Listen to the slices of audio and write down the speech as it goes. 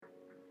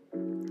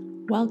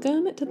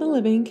Welcome to the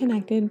Living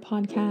Connected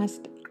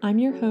podcast. I'm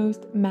your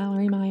host,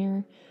 Mallory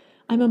Meyer.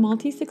 I'm a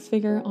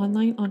multi-six-figure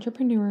online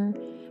entrepreneur,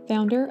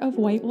 founder of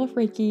White Wolf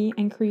Reiki,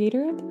 and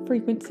creator of the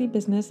Frequency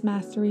Business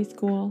Mastery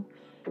School.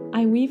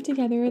 I weave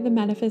together the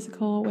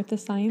metaphysical with the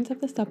science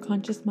of the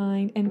subconscious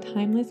mind and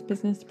timeless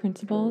business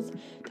principles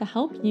to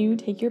help you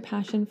take your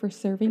passion for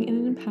serving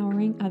and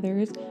empowering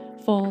others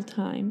full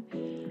time.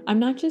 I'm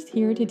not just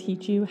here to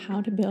teach you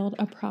how to build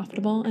a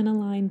profitable and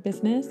aligned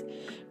business,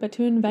 but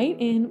to invite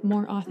in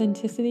more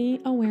authenticity,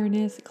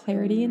 awareness,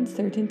 clarity, and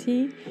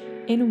certainty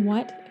in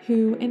what,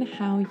 who, and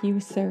how you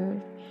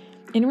serve.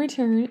 In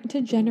return,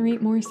 to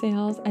generate more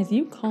sales as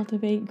you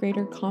cultivate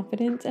greater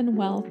confidence and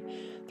wealth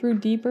through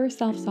deeper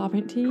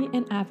self-sovereignty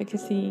and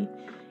advocacy,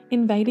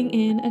 inviting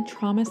in a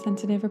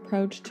trauma-sensitive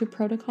approach to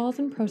protocols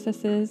and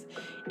processes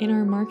in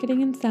our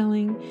marketing and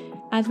selling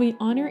as we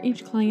honor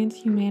each client's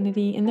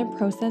humanity in the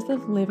process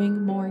of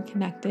living more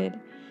connected.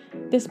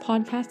 This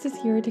podcast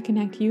is here to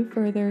connect you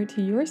further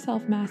to your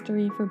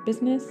self-mastery for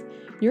business,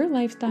 your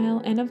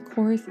lifestyle, and of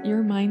course,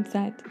 your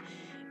mindset.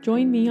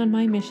 Join me on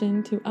my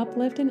mission to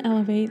uplift and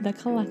elevate the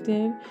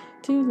collective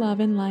to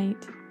love and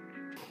light.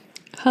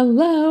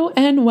 Hello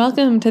and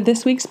welcome to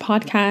this week's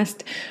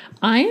podcast.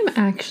 I am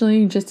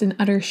actually just in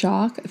utter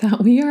shock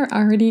that we are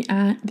already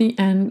at the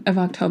end of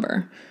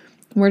October.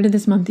 Where did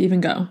this month even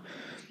go?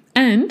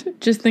 And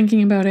just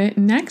thinking about it,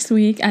 next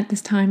week at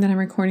this time that I'm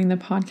recording the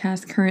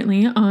podcast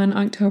currently on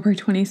October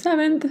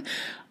 27th,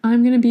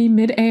 I'm going to be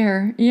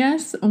mid-air.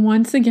 Yes,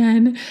 once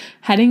again,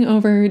 heading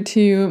over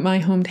to my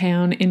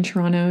hometown in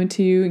Toronto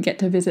to get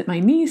to visit my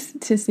niece,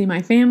 to see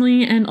my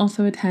family, and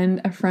also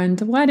attend a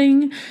friend's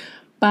wedding.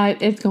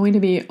 But it's going to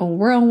be a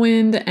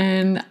whirlwind,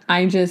 and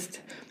I just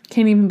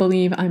can't even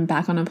believe I'm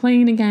back on a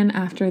plane again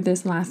after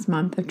this last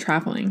month of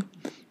traveling.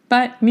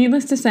 But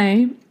needless to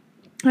say,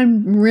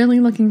 I'm really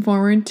looking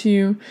forward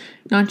to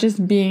not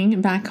just being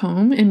back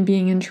home and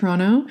being in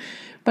Toronto,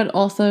 but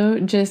also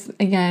just,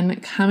 again,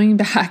 coming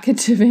back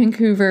to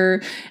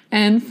Vancouver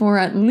and for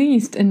at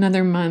least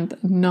another month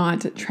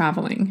not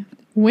traveling.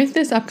 With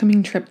this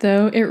upcoming trip,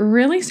 though, it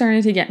really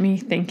started to get me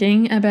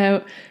thinking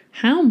about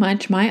how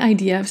much my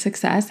idea of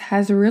success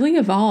has really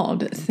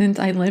evolved since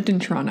I lived in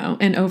Toronto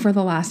and over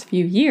the last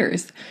few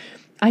years.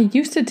 I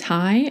used to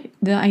tie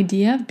the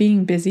idea of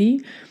being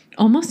busy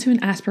almost to an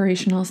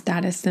aspirational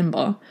status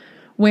symbol,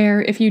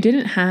 where if you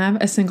didn't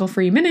have a single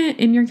free minute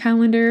in your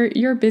calendar,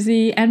 you're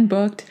busy and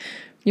booked,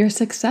 you're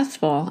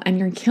successful, and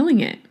you're killing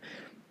it.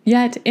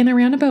 Yet, in a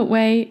roundabout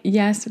way,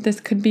 yes, this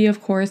could be,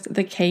 of course,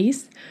 the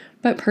case,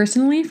 but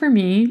personally for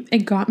me, it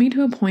got me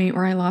to a point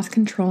where I lost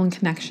control and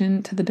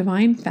connection to the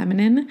divine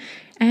feminine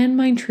and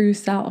my true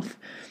self.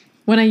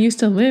 When I used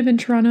to live in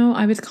Toronto,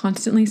 I was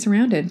constantly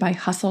surrounded by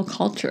hustle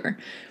culture,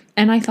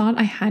 and I thought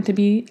I had to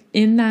be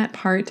in that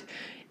part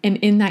and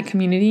in that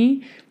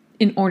community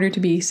in order to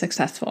be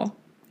successful.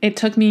 It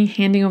took me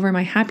handing over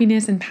my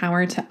happiness and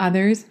power to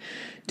others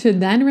to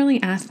then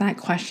really ask that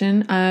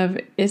question of,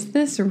 is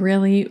this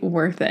really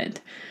worth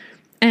it?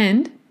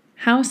 And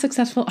how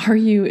successful are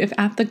you if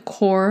at the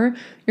core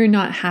you're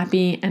not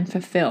happy and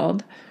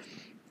fulfilled?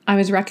 I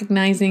was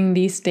recognizing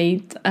these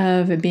states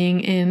of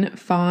being in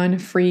fawn,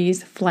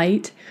 freeze,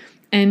 flight,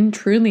 and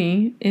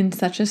truly in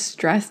such a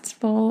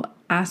stressful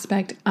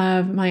aspect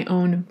of my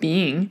own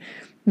being,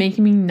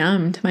 making me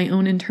numb to my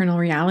own internal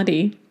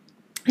reality.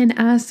 And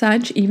as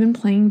such, even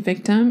playing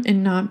victim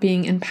and not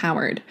being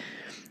empowered.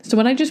 So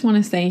what I just want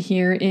to say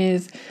here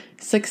is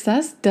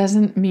success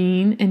doesn't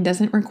mean and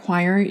doesn't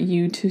require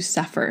you to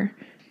suffer.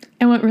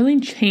 And what really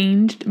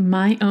changed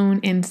my own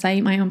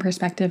insight, my own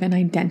perspective and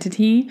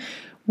identity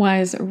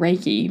was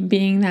Reiki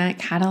being that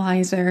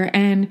catalyzer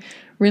and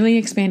really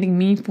expanding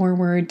me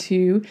forward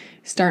to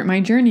start my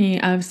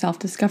journey of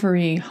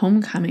self-discovery,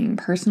 homecoming,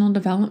 personal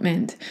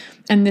development.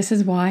 And this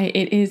is why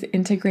it is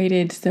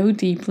integrated so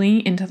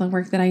deeply into the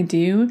work that I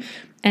do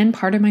and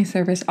part of my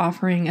service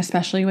offering,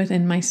 especially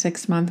within my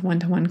 6-month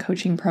one-to-one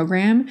coaching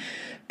program,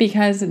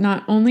 because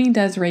not only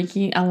does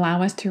Reiki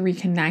allow us to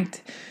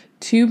reconnect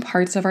to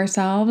parts of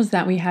ourselves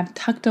that we have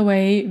tucked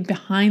away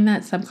behind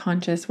that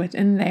subconscious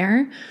within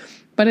there,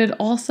 but it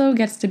also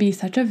gets to be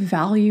such a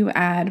value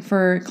add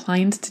for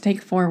clients to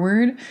take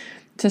forward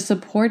to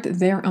support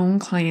their own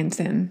clients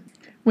in.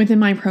 Within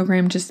my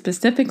program, just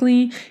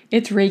specifically,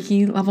 it's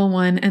Reiki level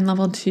 1 and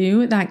level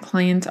 2 that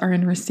clients are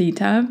in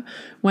receipt of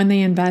when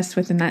they invest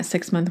within that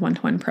 6-month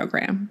one-to-one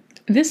program.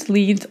 This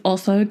leads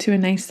also to a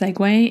nice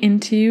segue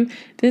into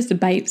this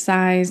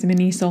bite-sized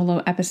mini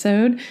solo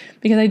episode,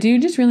 because I do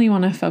just really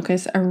want to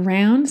focus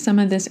around some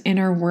of this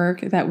inner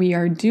work that we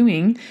are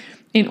doing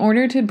in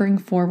order to bring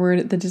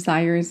forward the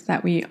desires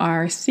that we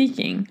are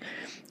seeking.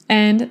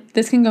 And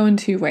this can go in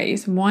two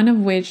ways, one of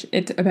which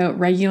it's about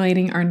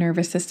regulating our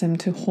nervous system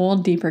to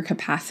hold deeper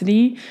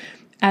capacity,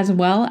 as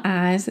well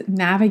as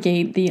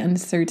navigate the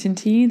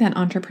uncertainty that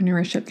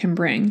entrepreneurship can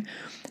bring.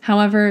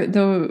 However,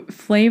 the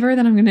flavor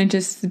that I'm going to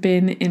just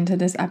spin into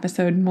this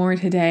episode more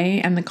today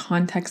and the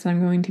context that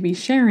I'm going to be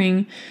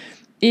sharing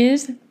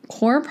is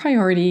core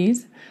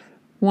priorities,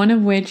 one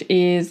of which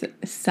is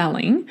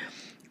selling,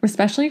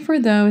 especially for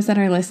those that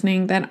are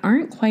listening that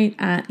aren't quite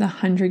at the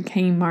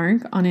 100K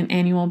mark on an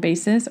annual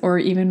basis, or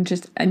even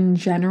just in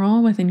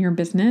general within your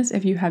business,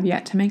 if you have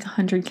yet to make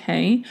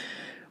 100K,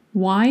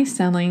 why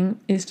selling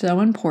is so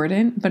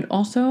important, but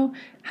also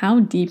how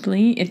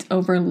deeply it's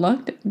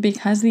overlooked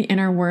because the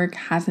inner work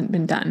hasn't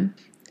been done.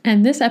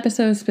 And this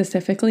episode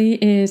specifically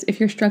is if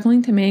you're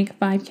struggling to make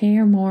 5K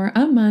or more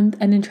a month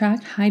and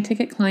attract high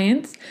ticket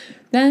clients,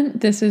 then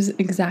this is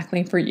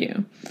exactly for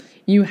you.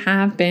 You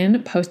have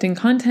been posting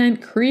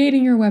content,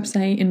 creating your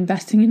website,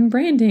 investing in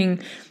branding,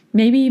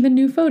 maybe even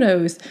new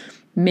photos.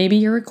 Maybe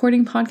you're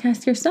recording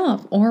podcasts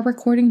yourself or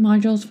recording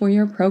modules for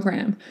your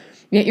program.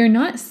 Yet you're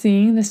not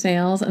seeing the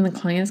sales and the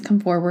clients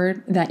come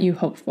forward that you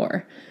hope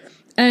for.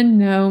 And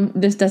no,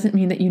 this doesn't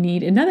mean that you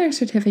need another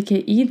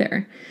certificate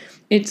either.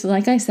 It's,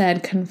 like I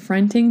said,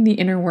 confronting the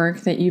inner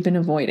work that you've been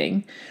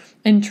avoiding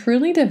and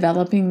truly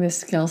developing this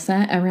skill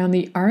set around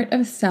the art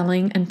of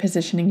selling and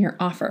positioning your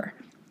offer.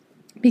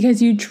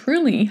 Because you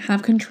truly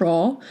have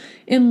control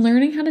in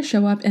learning how to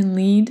show up and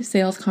lead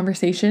sales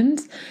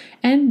conversations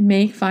and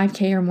make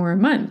 5K or more a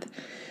month.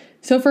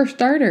 So for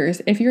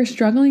starters, if you're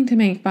struggling to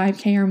make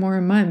 5K or more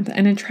a month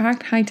and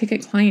attract high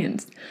ticket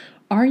clients,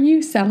 are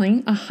you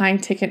selling a high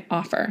ticket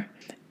offer?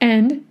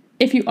 And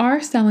if you are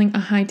selling a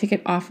high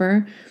ticket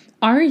offer,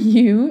 are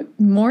you,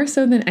 more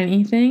so than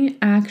anything,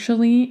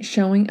 actually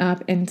showing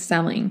up and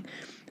selling?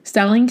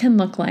 Selling can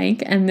look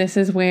like, and this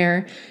is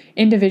where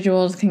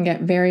individuals can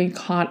get very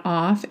caught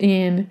off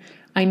in,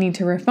 I need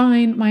to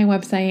refine my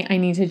website, I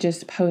need to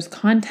just post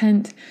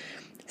content.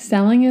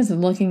 Selling is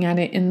looking at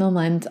it in the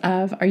lens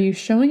of, are you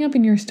showing up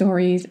in your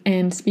stories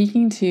and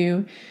speaking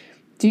to,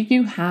 do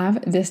you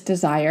have this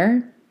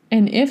desire?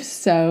 And if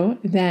so,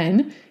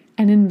 then,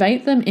 and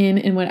invite them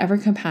in whatever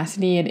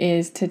capacity it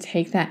is to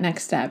take that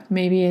next step.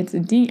 Maybe it's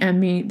DM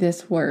me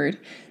this word.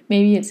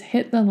 Maybe it's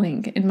hit the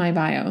link in my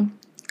bio.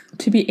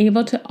 To be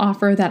able to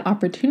offer that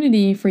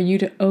opportunity for you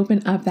to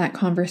open up that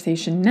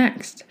conversation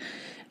next.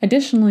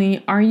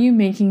 Additionally, are you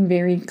making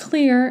very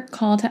clear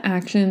call to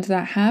actions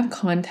that have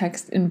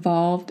context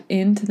involved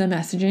into the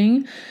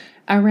messaging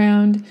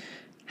around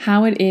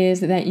how it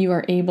is that you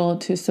are able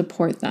to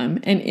support them?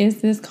 And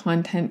is this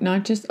content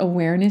not just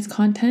awareness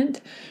content,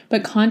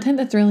 but content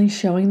that's really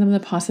showing them the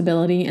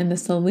possibility and the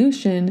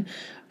solution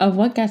of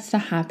what gets to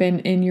happen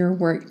in your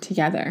work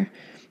together?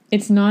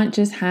 It's not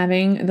just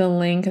having the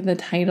link, the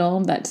title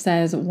that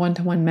says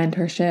one-to-one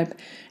mentorship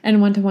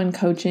and one-to-one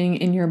coaching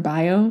in your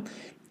bio.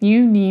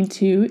 You need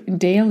to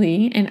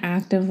daily and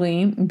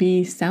actively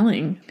be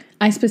selling.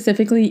 I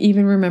specifically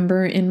even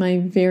remember in my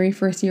very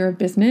first year of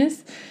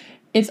business,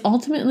 it's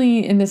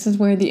ultimately, and this is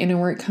where the inner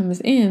work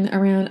comes in,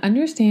 around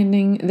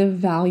understanding the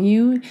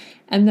value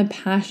and the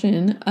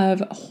passion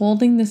of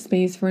holding the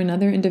space for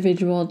another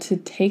individual to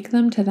take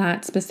them to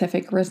that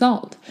specific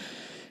result.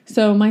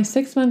 So my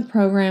 6-month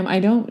program, I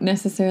don't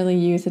necessarily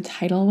use a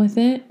title with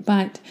it,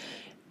 but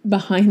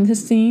behind the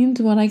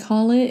scenes, what I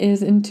call it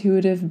is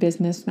Intuitive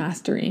Business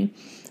Mastery.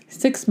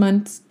 6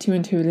 months to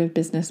Intuitive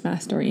Business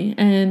Mastery.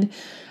 And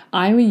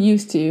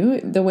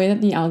the way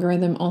that the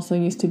algorithm also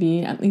used to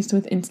be, at least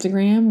with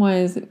Instagram,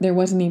 was there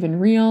wasn't even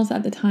Reels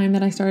at the time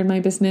that I started my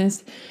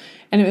business.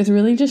 And it was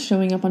really just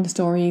showing up on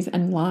stories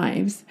and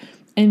lives.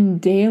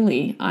 And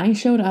daily, I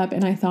showed up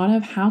and I thought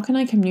of how can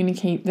I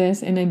communicate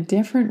this in a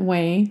different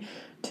way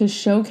to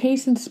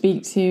showcase and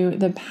speak to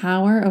the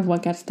power of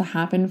what gets to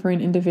happen for an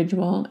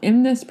individual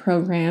in this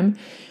program,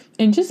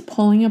 and just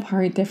pulling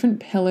apart different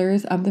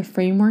pillars of the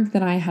framework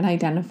that I had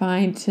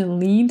identified to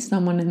lead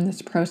someone in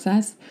this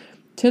process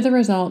to the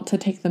result to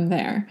take them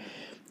there.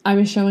 I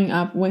was showing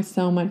up with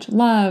so much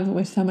love,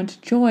 with so much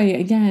joy,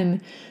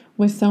 again,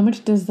 with so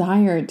much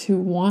desire to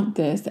want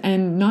this,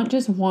 and not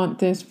just want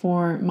this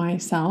for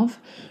myself,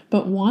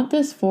 but want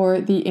this for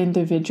the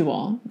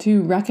individual,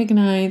 to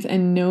recognize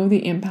and know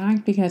the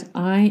impact, because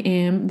I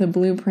am the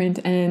blueprint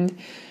and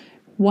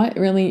what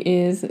really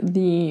is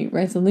the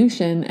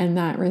resolution and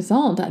that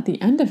result at the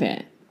end of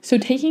it. So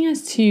taking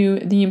us to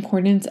the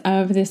importance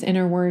of this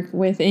inner work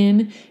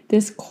within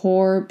this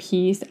core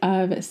piece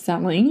of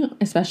selling,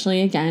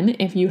 especially again,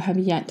 if you have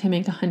yet to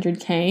make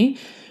 100K,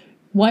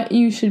 what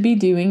you should be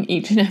doing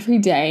each and every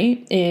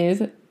day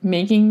is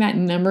making that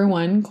number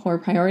one core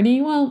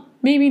priority. Well,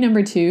 maybe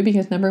number two,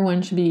 because number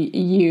one should be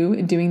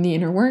you doing the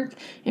inner work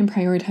and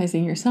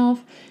prioritizing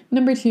yourself.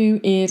 Number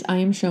two is I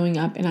am showing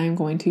up and I am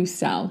going to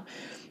sell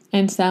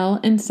and sell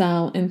and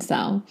sell and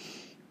sell.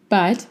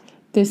 But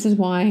this is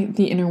why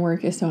the inner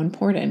work is so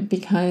important,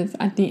 because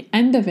at the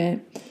end of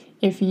it,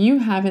 if you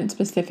haven't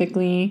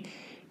specifically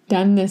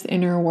done this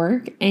inner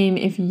work, and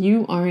if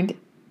you aren't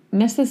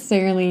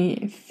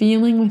necessarily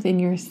feeling within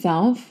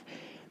yourself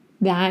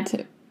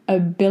that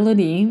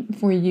ability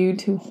for you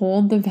to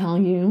hold the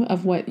value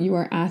of what you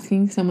are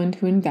asking someone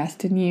to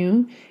invest in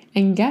you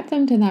and get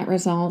them to that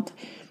result,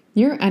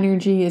 your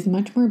energy is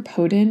much more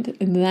potent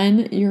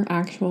than your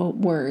actual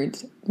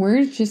words.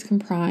 Words just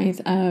comprise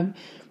of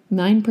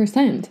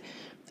 9%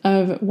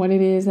 of what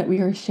it is that we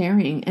are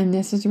sharing. And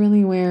this is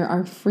really where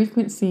our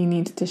frequency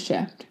needs to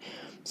shift.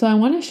 So I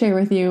want to share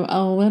with you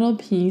a little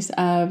piece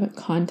of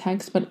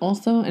context, but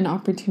also an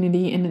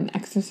opportunity and an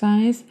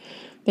exercise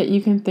that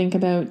you can think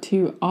about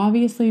to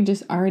obviously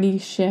just already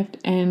shift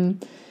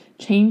and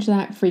change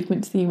that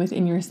frequency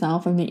within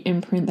yourself and the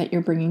imprint that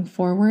you're bringing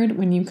forward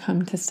when you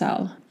come to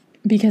sell.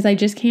 Because I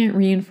just can't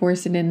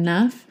reinforce it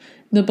enough.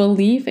 The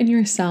belief in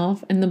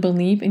yourself and the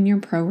belief in your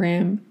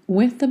program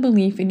with the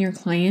belief in your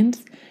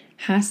clients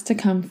has to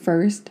come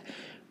first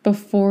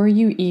before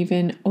you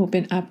even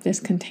open up this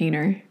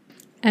container.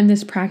 And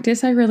this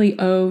practice I really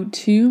owe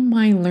to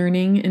my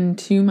learning and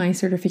to my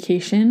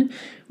certification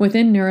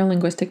within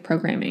neurolinguistic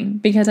programming,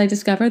 because I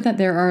discovered that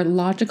there are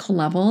logical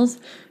levels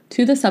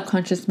to the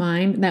subconscious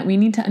mind that we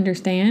need to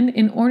understand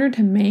in order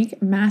to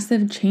make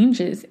massive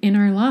changes in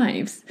our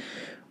lives.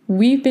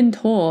 We've been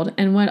told,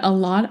 and what a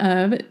lot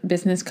of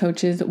business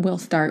coaches will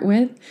start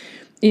with,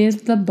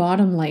 is the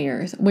bottom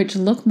layers, which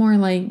look more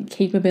like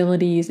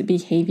capabilities,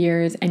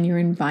 behaviors, and your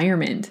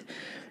environment.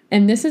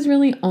 And this is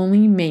really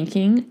only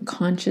making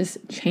conscious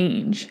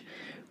change.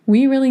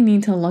 We really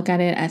need to look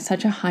at it at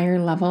such a higher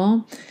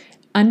level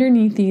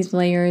underneath these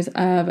layers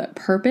of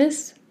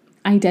purpose,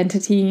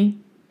 identity,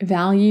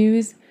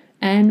 values,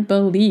 and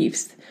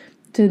beliefs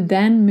to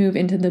then move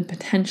into the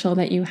potential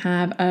that you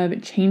have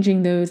of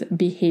changing those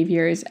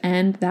behaviors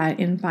and that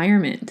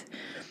environment.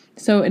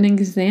 So an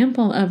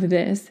example of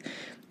this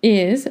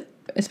is,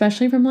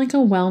 especially from like a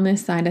wellness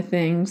side of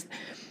things,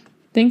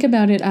 think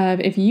about it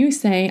of if you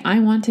say, I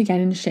want to get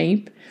in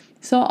shape,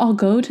 so I'll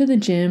go to the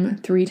gym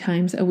 3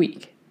 times a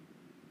week.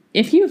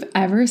 If you've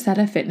ever set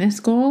a fitness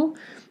goal,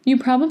 you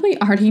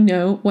probably already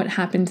know what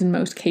happens in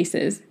most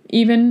cases.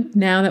 Even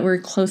now that we're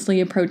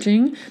closely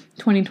approaching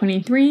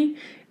 2023,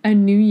 a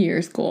New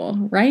Year's goal,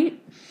 right?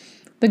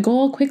 The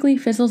goal quickly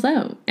fizzles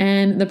out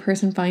and the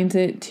person finds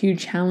it too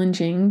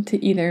challenging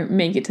to either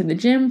make it to the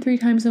gym 3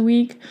 times a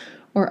week,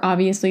 or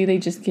obviously they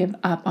just give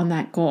up on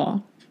that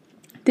goal.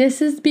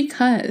 This is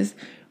because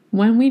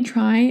when we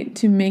try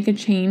to make a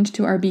change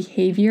to our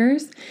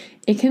behaviors,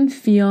 it can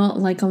feel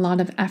like a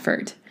lot of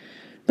effort.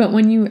 But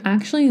when you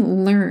actually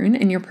learn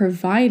and you're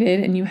provided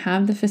and you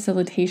have the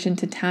facilitation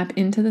to tap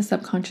into the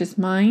subconscious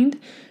mind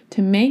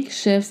to make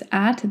shifts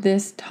at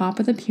this top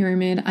of the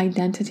pyramid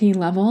identity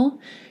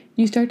level,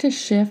 you start to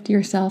shift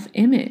your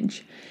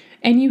self-image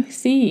and you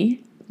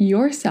see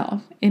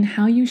yourself and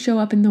how you show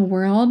up in the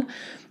world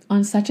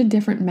on such a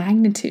different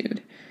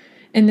magnitude.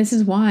 And this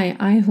is why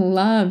I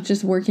love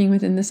just working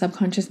within the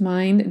subconscious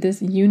mind,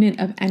 this unit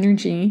of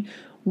energy,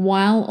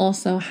 while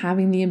also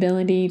having the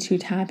ability to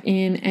tap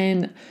in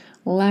and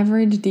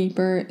leverage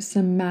deeper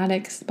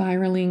somatic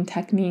spiraling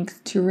techniques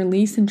to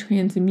release and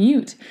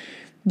transmute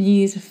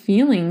these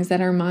feelings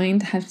that our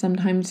mind has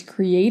sometimes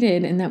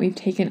created and that we've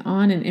taken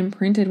on and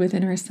imprinted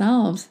within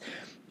ourselves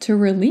to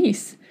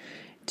release,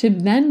 to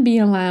then be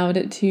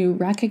allowed to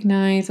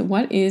recognize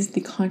what is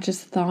the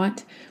conscious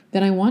thought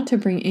that I want to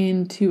bring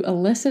in to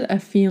elicit a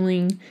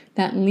feeling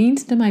that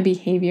leads to my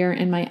behavior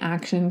and my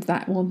actions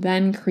that will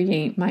then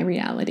create my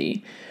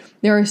reality.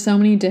 There are so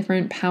many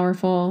different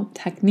powerful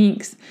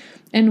techniques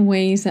and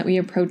ways that we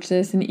approach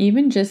this, and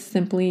even just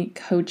simply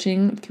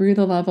coaching through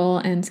the level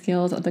and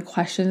skills of the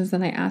questions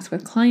that I ask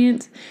with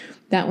clients,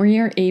 that we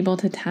are able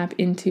to tap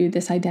into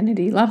this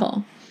identity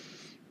level.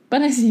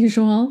 But as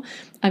usual,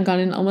 I've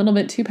gotten a little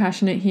bit too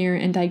passionate here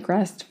and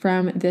digressed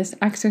from this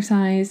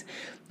exercise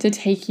to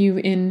take you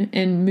in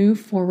and move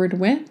forward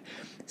with,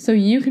 so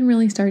you can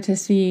really start to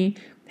see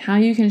how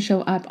you can show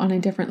up on a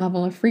different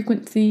level of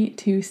frequency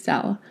to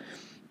sell.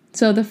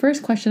 So the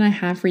first question I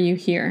have for you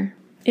here,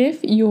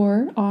 if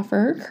your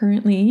offer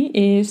currently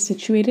is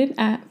situated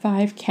at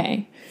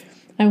 5K,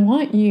 I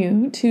want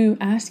you to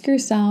ask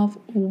yourself,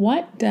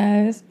 what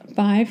does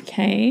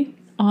 5K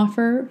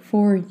offer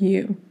for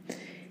you?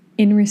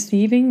 In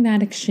receiving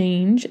that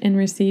exchange and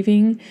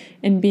receiving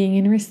and being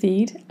in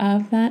receipt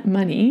of that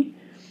money,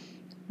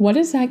 what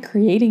is that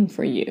creating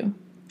for you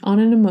on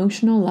an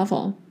emotional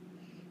level?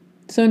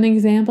 So an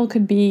example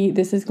could be,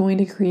 this is going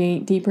to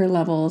create deeper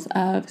levels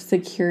of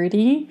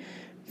security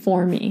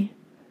for me.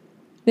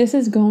 This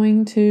is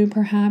going to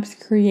perhaps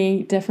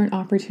create different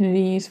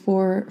opportunities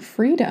for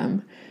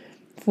freedom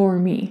for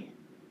me.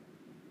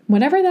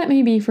 Whatever that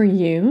may be for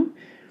you,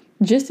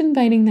 just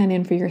inviting that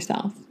in for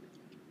yourself.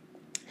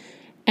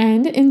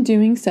 And in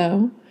doing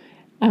so,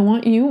 I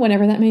want you,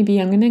 whatever that may be,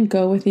 I'm going to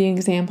go with the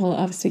example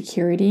of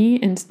security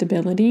and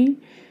stability.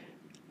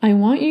 I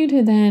want you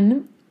to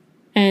then,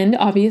 and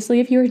obviously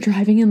if you're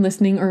driving and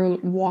listening or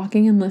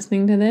walking and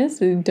listening to this,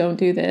 don't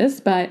do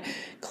this, but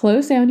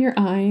close down your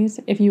eyes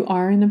if you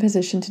are in a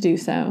position to do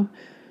so.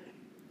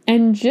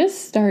 And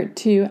just start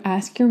to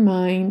ask your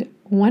mind,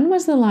 when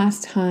was the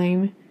last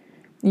time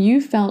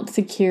you felt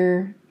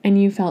secure and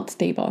you felt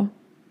stable?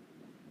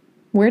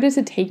 Where does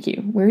it take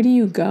you? Where do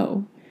you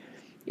go?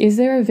 Is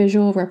there a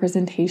visual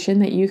representation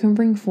that you can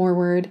bring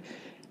forward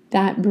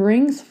that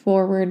brings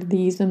forward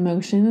these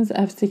emotions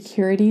of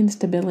security and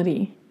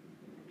stability?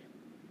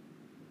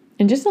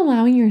 And just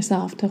allowing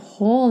yourself to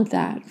hold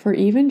that for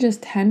even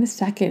just 10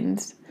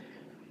 seconds.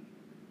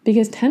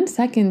 because 10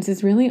 seconds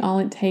is really all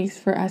it takes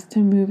for us to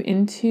move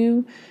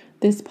into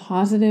this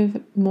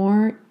positive,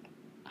 more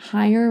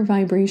higher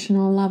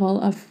vibrational level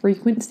of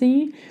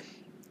frequency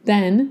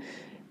than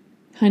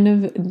kind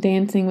of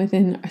dancing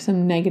within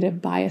some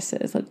negative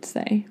biases, let's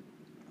say.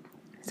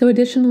 So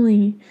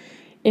additionally,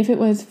 if it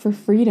was for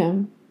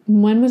freedom,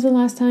 when was the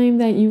last time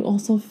that you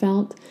also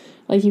felt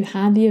like you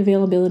had the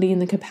availability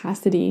and the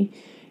capacity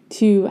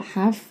to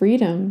have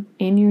freedom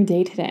in your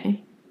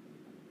day-to-day?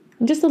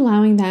 Just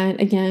allowing that,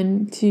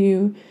 again,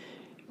 to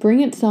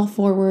bring itself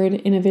forward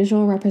in a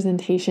visual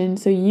representation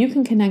so you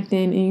can connect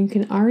in and you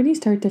can already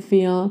start to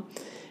feel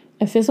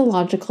a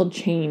physiological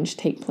change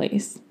take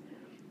place.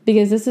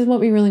 Because this is what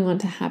we really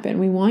want to happen.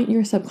 We want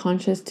your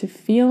subconscious to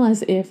feel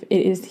as if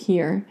it is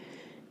here,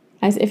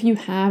 as if you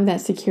have that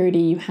security,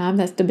 you have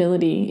that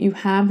stability, you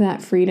have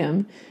that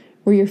freedom,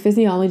 where your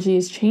physiology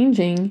is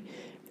changing.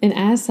 And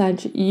as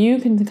such, you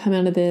can come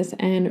out of this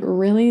and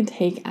really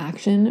take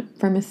action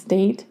from a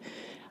state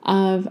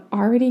of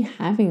already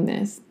having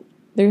this.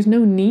 There's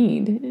no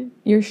need.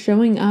 You're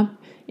showing up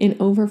in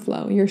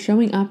overflow. You're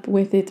showing up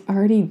with it's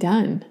already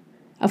done.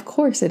 Of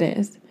course it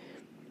is.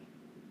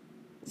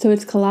 So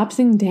it's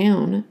collapsing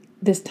down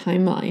this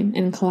timeline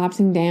and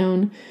collapsing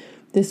down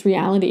this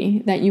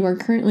reality that you are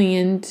currently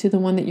in to the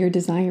one that you're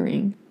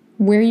desiring.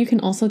 Where you can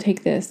also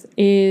take this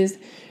is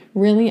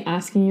really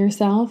asking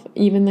yourself,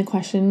 even the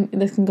question,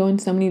 this can go in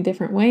so many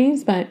different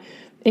ways, but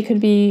it could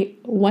be,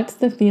 what's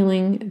the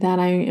feeling that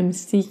I am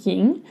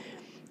seeking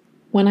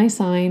when I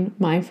sign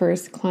my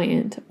first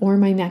client or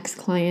my next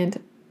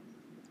client,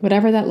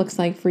 whatever that looks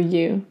like for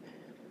you?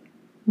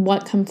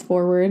 What comes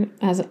forward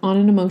as on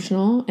an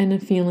emotional and a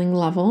feeling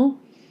level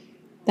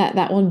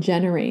that will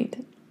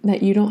generate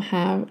that you don't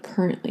have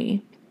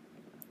currently?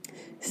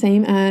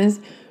 Same as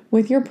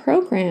with your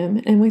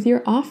program and with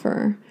your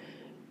offer.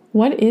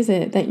 What is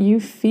it that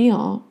you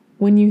feel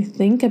when you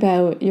think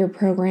about your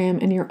program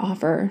and your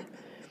offer?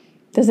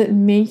 Does it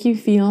make you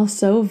feel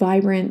so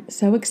vibrant,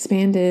 so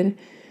expanded,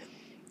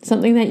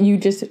 something that you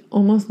just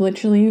almost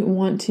literally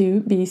want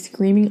to be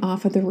screaming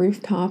off of the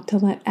rooftop to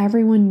let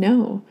everyone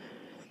know?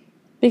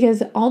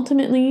 Because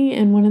ultimately,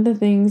 and one of the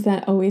things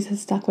that always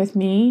has stuck with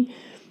me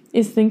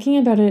is thinking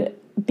about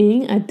it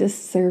being a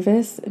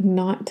disservice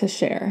not to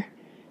share.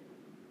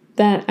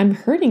 That I'm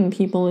hurting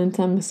people in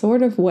some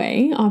sort of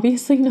way,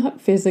 obviously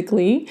not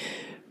physically,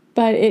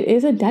 but it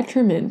is a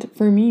detriment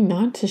for me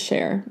not to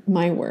share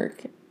my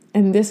work.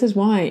 And this is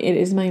why it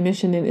is my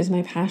mission, it is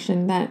my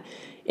passion, that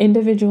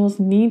individuals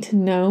need to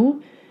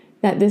know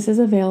that this is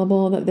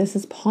available, that this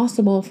is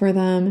possible for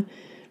them,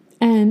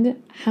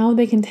 and how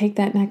they can take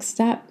that next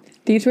step.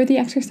 These were the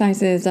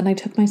exercises that I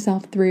took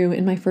myself through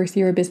in my first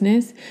year of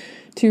business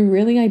to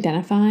really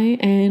identify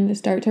and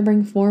start to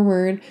bring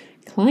forward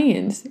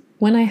clients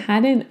when I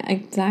hadn't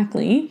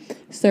exactly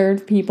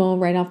served people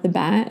right off the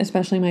bat,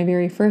 especially my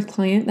very first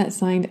client that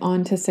signed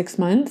on to 6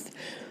 months.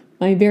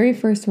 My very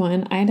first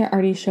one, I had to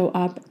already show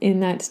up in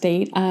that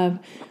state of,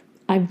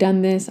 I've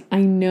done this,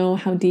 I know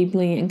how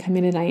deeply and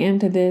committed I am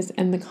to this,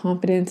 and the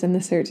confidence and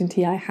the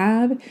certainty I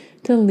have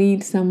to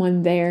lead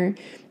someone there.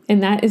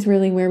 And that is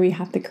really where we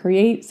have to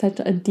create such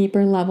a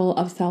deeper level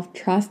of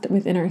self-trust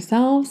within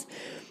ourselves.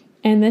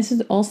 And this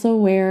is also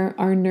where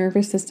our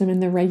nervous system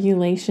and the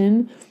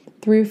regulation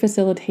through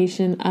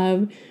facilitation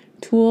of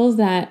tools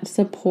that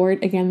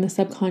support, again, the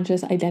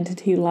subconscious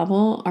identity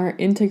level are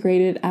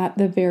integrated at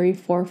the very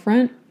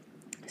forefront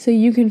so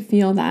you can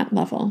feel that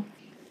level.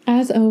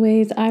 As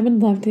always, I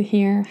would love to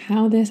hear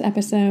how this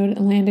episode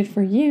landed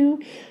for you,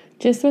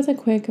 just with a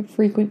quick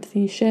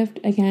frequency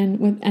shift, again,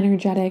 with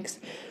energetics.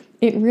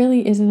 It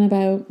really isn't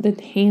about the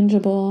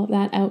tangible,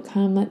 that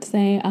outcome, let's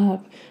say,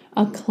 of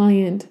a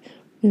client,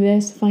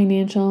 this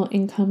financial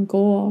income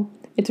goal.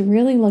 It's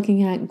really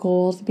looking at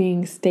goals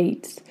being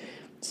states.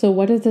 So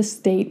what is the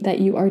state that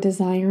you are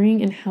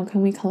desiring, and how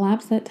can we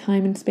collapse that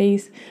time and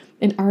space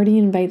and already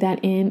invite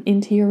that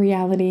into your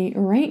reality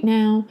right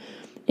now?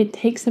 It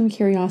takes some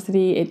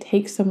curiosity, it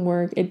takes some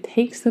work, it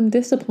takes some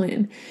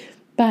discipline,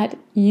 but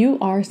you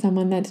are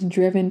someone that's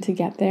driven to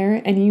get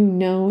there, and you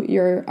know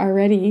you're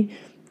already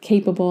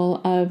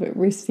capable of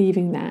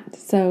receiving that.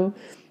 So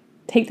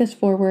take this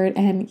forward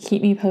and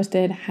keep me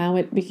posted how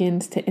it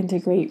begins to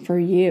integrate for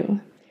you.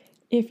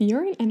 If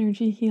you're an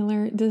energy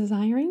healer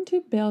desiring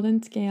to build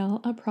and scale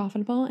a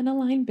profitable and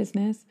aligned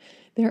business,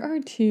 there are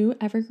 2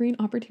 evergreen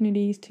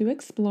opportunities to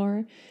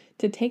explore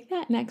to take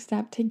that next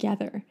step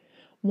together.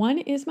 One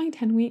is my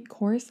 10-week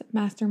course,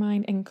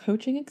 mastermind, and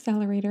coaching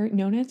accelerator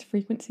known as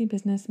Frequency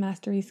Business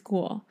Mastery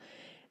School.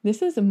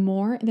 This is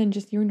more than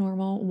just your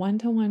normal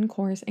one-to-one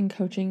course and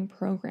coaching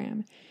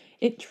program.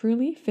 It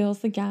truly fills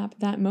the gap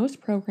that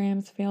most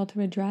programs fail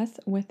to address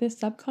with this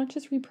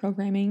subconscious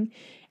reprogramming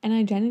and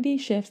identity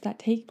shifts that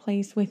take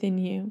place within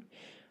you.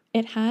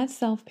 It has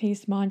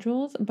self-paced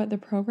modules, but the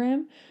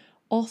program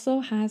also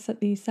has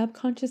these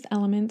subconscious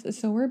elements,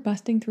 so we're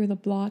busting through the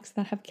blocks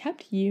that have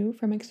kept you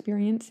from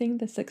experiencing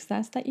the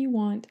success that you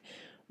want,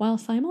 while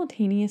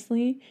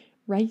simultaneously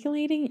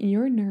regulating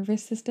your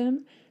nervous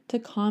system to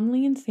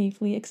calmly and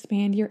safely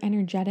expand your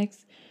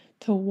energetics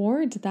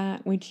towards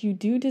that which you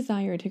do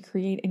desire to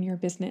create in your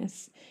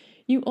business.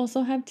 You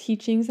also have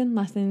teachings and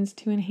lessons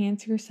to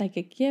enhance your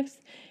psychic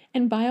gifts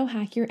and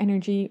biohack your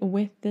energy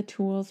with the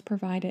tools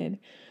provided.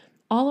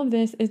 All of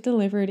this is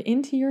delivered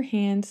into your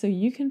hands so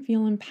you can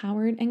feel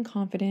empowered and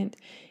confident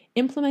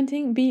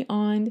implementing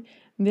beyond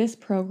this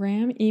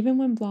program, even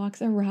when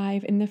blocks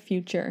arrive in the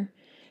future.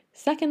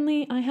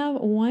 Secondly, I have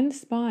one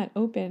spot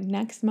open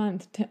next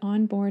month to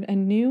onboard a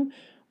new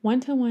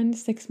one-to-one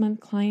 6-month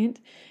client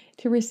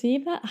to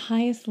receive that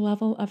highest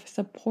level of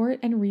support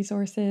and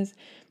resources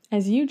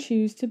as you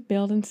choose to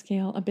build and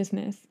scale a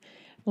business.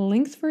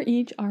 Links for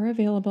each are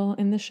available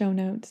in the show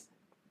notes.